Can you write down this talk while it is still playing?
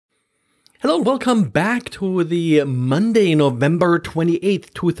Hello and welcome back to the Monday, November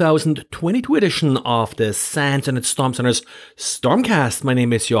 28th, 2022 edition of the SANS and Storm Center's Stormcast. My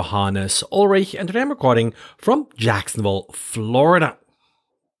name is Johannes Ulrich and today I'm recording from Jacksonville, Florida.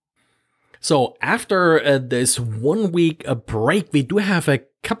 So after this 1 week break, we do have a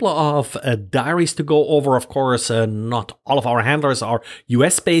couple of diaries to go over. Of course, not all of our handlers are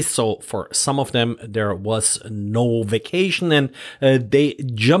US based, so for some of them there was no vacation and they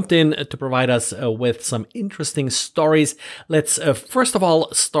jumped in to provide us with some interesting stories. Let's first of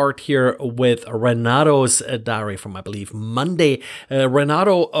all start here with Renato's diary from, I believe, Monday.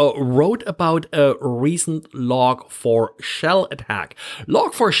 Renato wrote about a recent Log4Shell attack.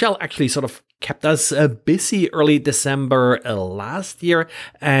 Log4Shell actually sort of kept us busy early December last year.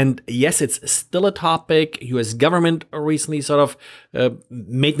 And yes, it's still a topic. US government recently sort of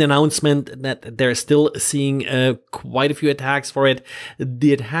made an announcement that they're still seeing quite a few attacks for it.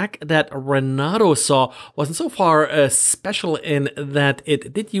 The attack that Renato saw wasn't so far special in that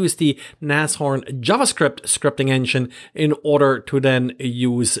it did use the Nashorn JavaScript scripting engine in order to then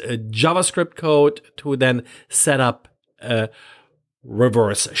use JavaScript code to then set up a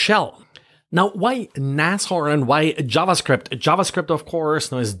reverse shell. Now, why Nashorn and why JavaScript? JavaScript, of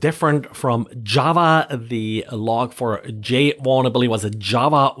course, is different from Java. The Log4j vulnerability was a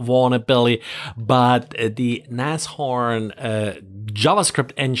Java vulnerability, but the Nashorn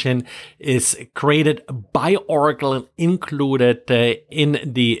JavaScript engine is created by Oracle and included in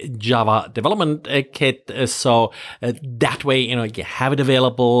the Java development kit. So that way, you have it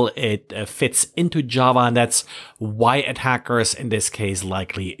available. It fits into Java, and that's why attackers in this case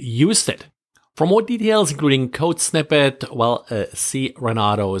likely used it. For more details, including code snippet, well, see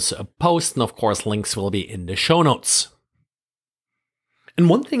Renato's post, and of course, links will be in the show notes. And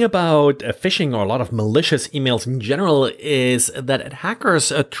one thing about phishing or a lot of malicious emails in general is that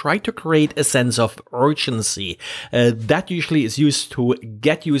hackers try to create a sense of urgency. That usually is used to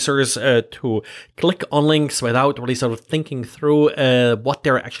get users to click on links without really sort of thinking through what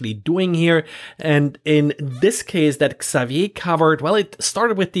they're actually doing here. And in this case that Xavier covered, well, it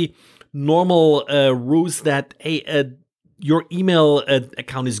started with the normal ruse that your email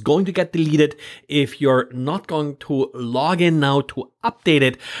account is going to get deleted if you're not going to log in now to update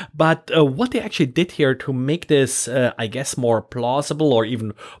it. But what they actually did here to make this, I guess, more plausible or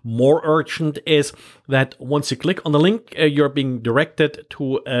even more urgent is that once you click on the link, you're being directed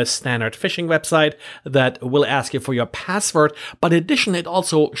to a standard phishing website that will ask you for your password. But in addition, it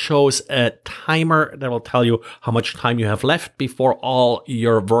also shows a timer that will tell you how much time you have left before all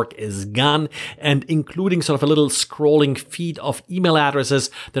your work is gone, and including sort of a little scrolling feed of email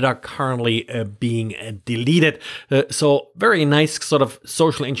addresses that are currently being deleted. So very nice sort of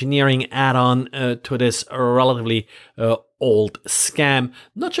social engineering add-on to this relatively old scam.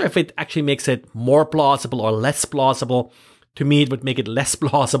 Not sure if it actually makes it more plausible or less plausible. To me, it would make it less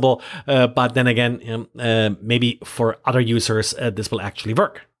plausible, but then again, maybe for other users, this will actually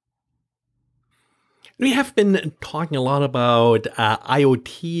work. We have been talking a lot about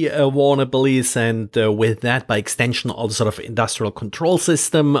IoT vulnerabilities and with that, by extension, all the sort of industrial control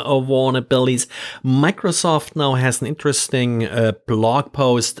system vulnerabilities. Microsoft now has an interesting blog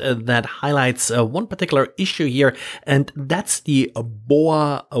post that highlights one particular issue here, and that's the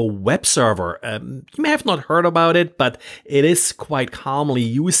BOA web server. You may have not heard about it, but it is quite commonly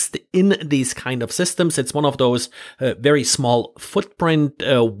used in these kind of systems. It's one of those very small footprint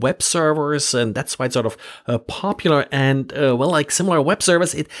web servers, and that's why it's sort of popular. And well, like similar web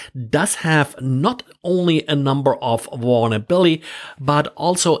service, it does have not only a number of vulnerability, but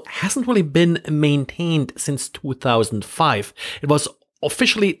also hasn't really been maintained since 2005. It was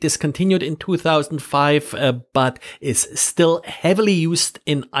officially discontinued in 2005, but is still heavily used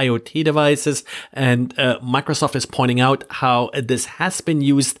in IoT devices. And Microsoft is pointing out how this has been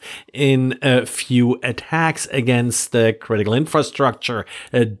used in a few attacks against the critical infrastructure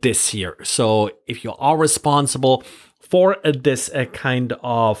this year. So if you are responsible for this kind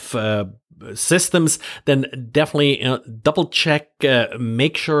of systems, then definitely double check,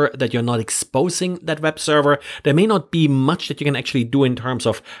 make sure that you're not exposing that web server. There may not be much that you can actually do in terms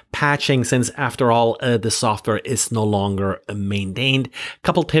of patching, since after all, the software is no longer maintained.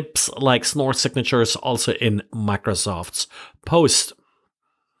 Couple tips like snore signatures also in Microsoft's post.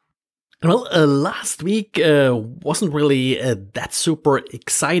 Well, last week wasn't really that super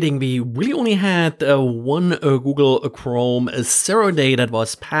exciting. We really only had one Google Chrome 0 day that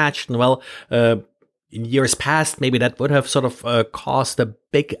was patched. And well, in years past, maybe that would have sort of caused a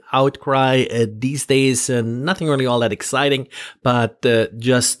big outcry. These days, nothing really all that exciting, but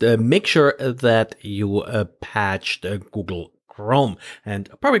just make sure that you patched Google Chrome. And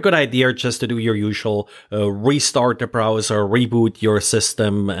probably a good idea just to do your usual restart the browser, reboot your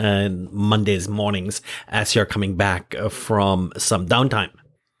system and Mondays mornings as you're coming back from some downtime.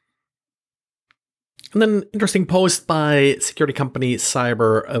 And then an interesting post by security company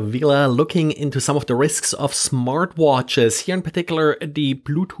CyberVilla looking into some of the risks of smartwatches. Here in particular, the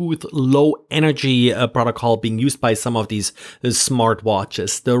Bluetooth low energy protocol being used by some of these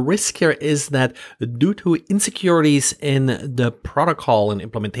smartwatches. The risk here is that due to insecurities in the protocol and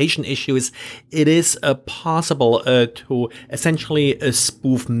implementation issues, it is possible to essentially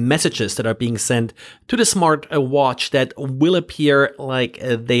spoof messages that are being sent to the smartwatch that will appear like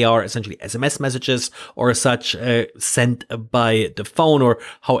they are essentially SMS messages or such sent by the phone or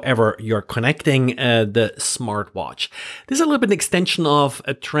however you're connecting the smartwatch. This is a little bit an extension of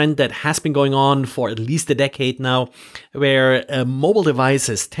a trend that has been going on for at least a decade now, where mobile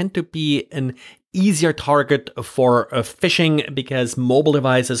devices tend to be an easier target for phishing because mobile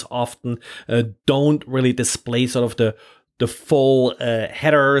devices often don't really display sort of the full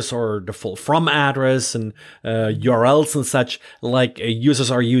headers or the full from address and URLs and such like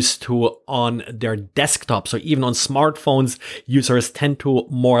users are used to on their desktop. So even on smartphones, users tend to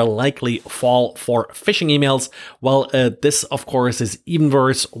more likely fall for phishing emails. Well, this, of course, is even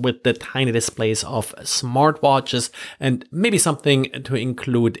worse with the tiny displays of smartwatches, and maybe something to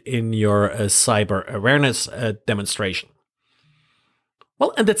include in your cyber awareness demonstration.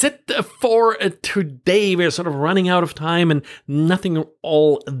 Well, and that's it for today. We're sort of running out of time and nothing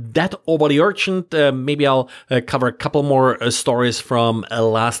all that overly urgent. Maybe I'll cover a couple more stories from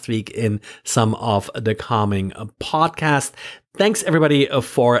last week in some of the coming podcasts. Thanks everybody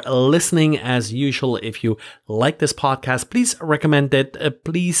for listening. As usual, if you like this podcast, please recommend it.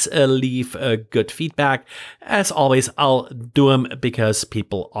 Please leave good feedback. As always, I'll do them because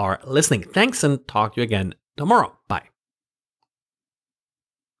people are listening. Thanks and talk to you again tomorrow. Bye.